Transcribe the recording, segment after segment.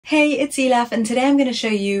Hey, it's Elaf, and today I'm going to show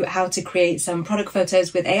you how to create some product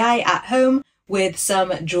photos with AI at home with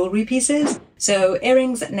some jewelry pieces. So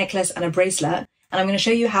earrings, necklace, and a bracelet. And I'm going to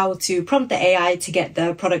show you how to prompt the AI to get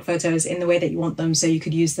the product photos in the way that you want them so you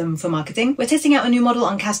could use them for marketing. We're testing out a new model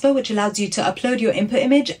on Caspa, which allows you to upload your input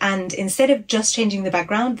image, and instead of just changing the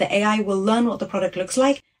background, the AI will learn what the product looks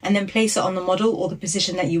like and then place it on the model or the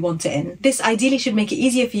position that you want it in. This ideally should make it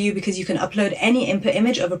easier for you because you can upload any input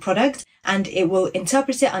image of a product and it will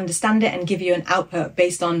interpret it, understand it, and give you an output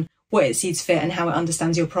based on what it sees fit and how it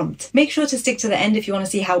understands your prompt. Make sure to stick to the end if you want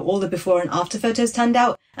to see how all the before and after photos turned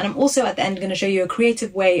out. And I'm also at the end going to show you a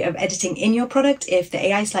creative way of editing in your product if the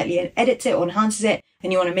AI slightly edits it or enhances it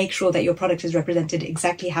and you want to make sure that your product is represented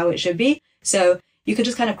exactly how it should be. So you could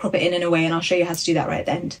just kind of crop it in a way, and I'll show you how to do that right at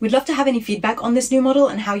the end. We'd love to have any feedback on this new model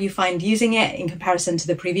and how you find using it in comparison to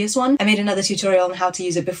the previous one. I made another tutorial on how to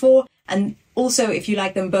use it before, and also if you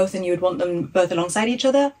like them both and you would want them both alongside each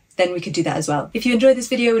other, then we could do that as well. If you enjoyed this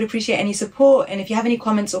video, I would appreciate any support, and if you have any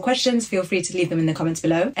comments or questions, feel free to leave them in the comments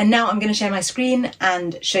below. And now I'm going to share my screen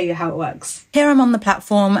and show you how it works. Here I'm on the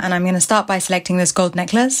platform, and I'm going to start by selecting this gold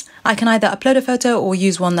necklace. I can either upload a photo or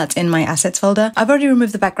use one that's in my assets folder. I've already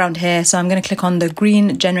removed the background here, so I'm going to click on the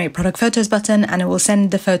green Generate Product Photos button, and it will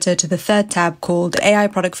send the photo to the third tab called AI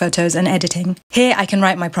Product Photos and Editing. Here I can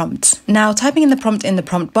write my prompts. Now, typing in the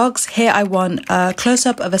prompt box, here I want a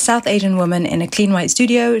close-up of a South Asian woman in a clean white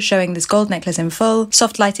studio showing this gold necklace in full,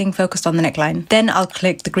 soft lighting focused on the neckline. Then I'll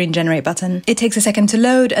click the green generate button. It takes a second to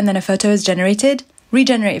load and then a photo is generated.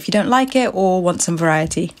 Regenerate if you don't like it or want some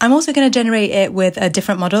variety. I'm also going to generate it with a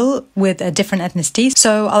different model with a different ethnicity.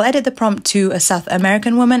 So I'll edit the prompt to a South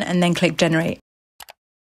American woman and then click generate.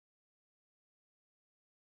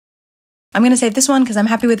 I'm going to save this one because I'm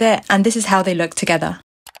happy with it, and this is how they look together.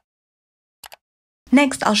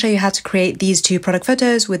 Next, I'll show you how to create these two product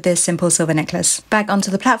photos with this simple silver necklace. Back onto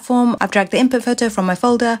the platform, I've dragged the input photo from my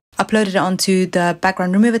folder, uploaded it onto the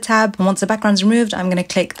background remover tab, and once the background's removed, I'm going to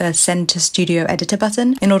click the Send to Studio Editor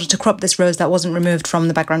button in order to crop this rose that wasn't removed from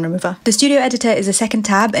the background remover. The Studio Editor is a second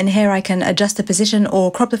tab, and here I can adjust the position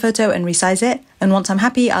or crop the photo and resize it. And once I'm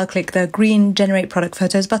happy, I'll click the green Generate Product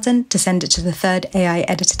Photos button to send it to the third AI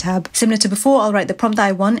Editor tab. Similar to before, I'll write the prompt that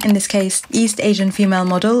I want, in this case, East Asian female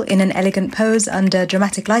model in an elegant pose under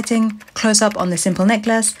dramatic lighting, close up on the simple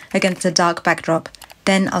necklace against a dark backdrop.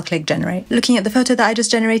 Then I'll click generate. Looking at the photo that I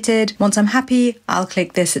just generated, once I'm happy, I'll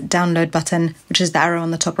click this download button, which is the arrow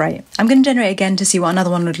on the top right. I'm going to generate again to see what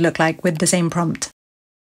another one would look like with the same prompt.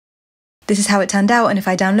 This is how it turned out, and if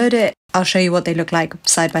I download it, I'll show you what they look like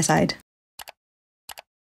side by side.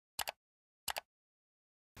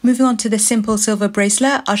 Moving on to the simple silver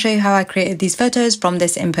bracelet, I'll show you how I created these photos from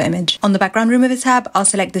this input image. On the background remover tab, I'll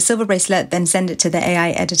select the silver bracelet, then send it to the AI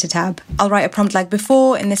editor tab. I'll write a prompt like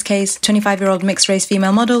before, in this case, 25-year-old mixed race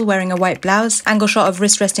female model wearing a white blouse, angle shot of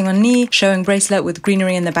wrist resting on knee, showing bracelet with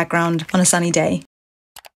greenery in the background on a sunny day.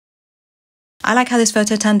 I like how this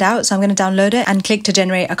photo turned out, so I'm going to download it and click to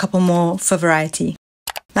generate a couple more for variety.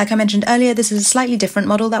 Like I mentioned earlier, this is a slightly different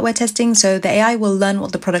model that we're testing, so the AI will learn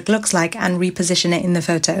what the product looks like and reposition it in the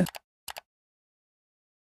photo.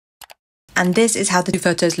 And this is how the two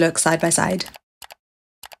photos look side by side.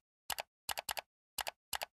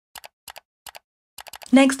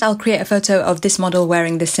 Next, I'll create a photo of this model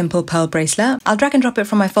wearing this simple pearl bracelet. I'll drag and drop it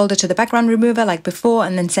from my folder to the background remover like before,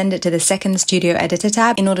 and then send it to the second Studio Editor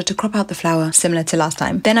tab in order to crop out the flower, similar to last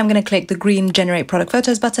time. Then I'm going to click the green Generate Product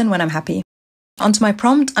Photos button when I'm happy. Onto my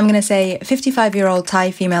prompt, I'm going to say 55-year-old Thai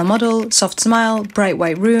female model, soft smile, bright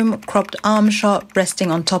white room, cropped arm shot, resting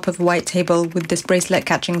on top of a white table with this bracelet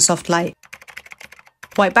catching soft light.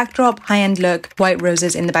 White backdrop, high-end look, white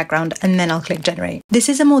roses in the background, and then I'll click generate. This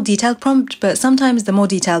is a more detailed prompt, but sometimes the more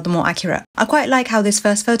detailed, the more accurate. I quite like how this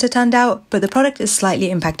first photo turned out, but the product is slightly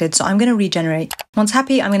impacted, so I'm going to regenerate. Once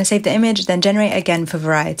happy, I'm going to save the image, then generate again for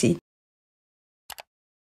variety.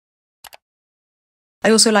 I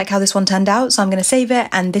also like how this one turned out, so I'm going to save it,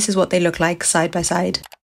 and this is what they look like side by side.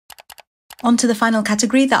 On to the final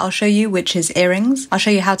category that I'll show you, which is earrings. I'll show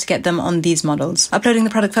you how to get them on these models. Uploading the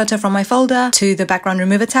product photo from my folder to the background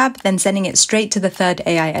remover tab, then sending it straight to the third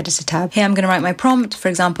AI editor tab. Here I'm going to write my prompt, for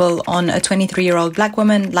example, on a 23-year-old black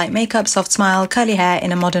woman, light makeup, soft smile, curly hair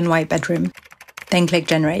in a modern white bedroom. Then click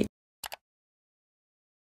generate.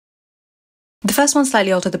 The first one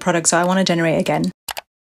slightly altered the product, so I want to generate again.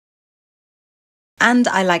 And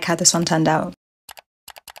I like how this one turned out.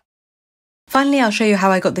 Finally, I'll show you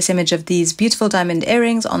how I got this image of these beautiful diamond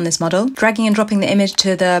earrings on this model, dragging and dropping the image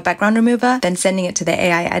to the background remover, then sending it to the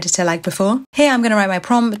AI editor like before. Here I'm going to write my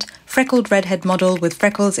prompt, freckled redhead model with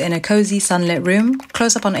freckles in a cozy sunlit room,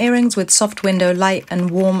 close up on earrings with soft window light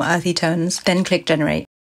and warm earthy tones, then click generate.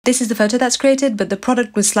 This is the photo that's created, but the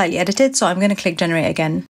product was slightly edited, so I'm going to click generate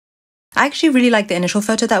again. I actually really like the initial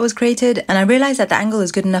photo that was created, and I realized that the angle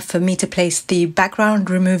is good enough for me to place the background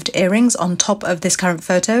removed earrings on top of this current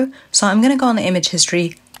photo. So I'm going to go on the image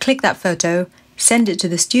history, click that photo, send it to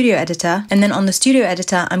the studio editor, and then on the studio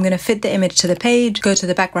editor, I'm going to fit the image to the page, go to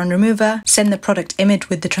the background remover, send the product image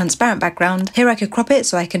with the transparent background. Here I could crop it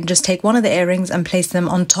so I can just take one of the earrings and place them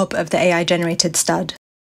on top of the AI generated stud.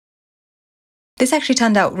 This actually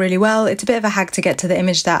turned out really well. It's a bit of a hack to get to the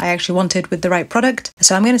image that I actually wanted with the right product,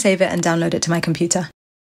 so I'm going to save it and download it to my computer.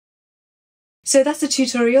 So that's the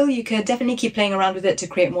tutorial. You could definitely keep playing around with it to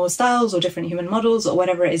create more styles or different human models or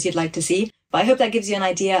whatever it is you'd like to see. But I hope that gives you an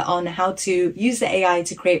idea on how to use the AI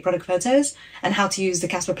to create product photos and how to use the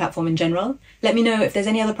Caspa platform in general. Let me know if there's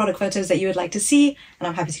any other product photos that you would like to see, and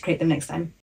I'm happy to create them next time.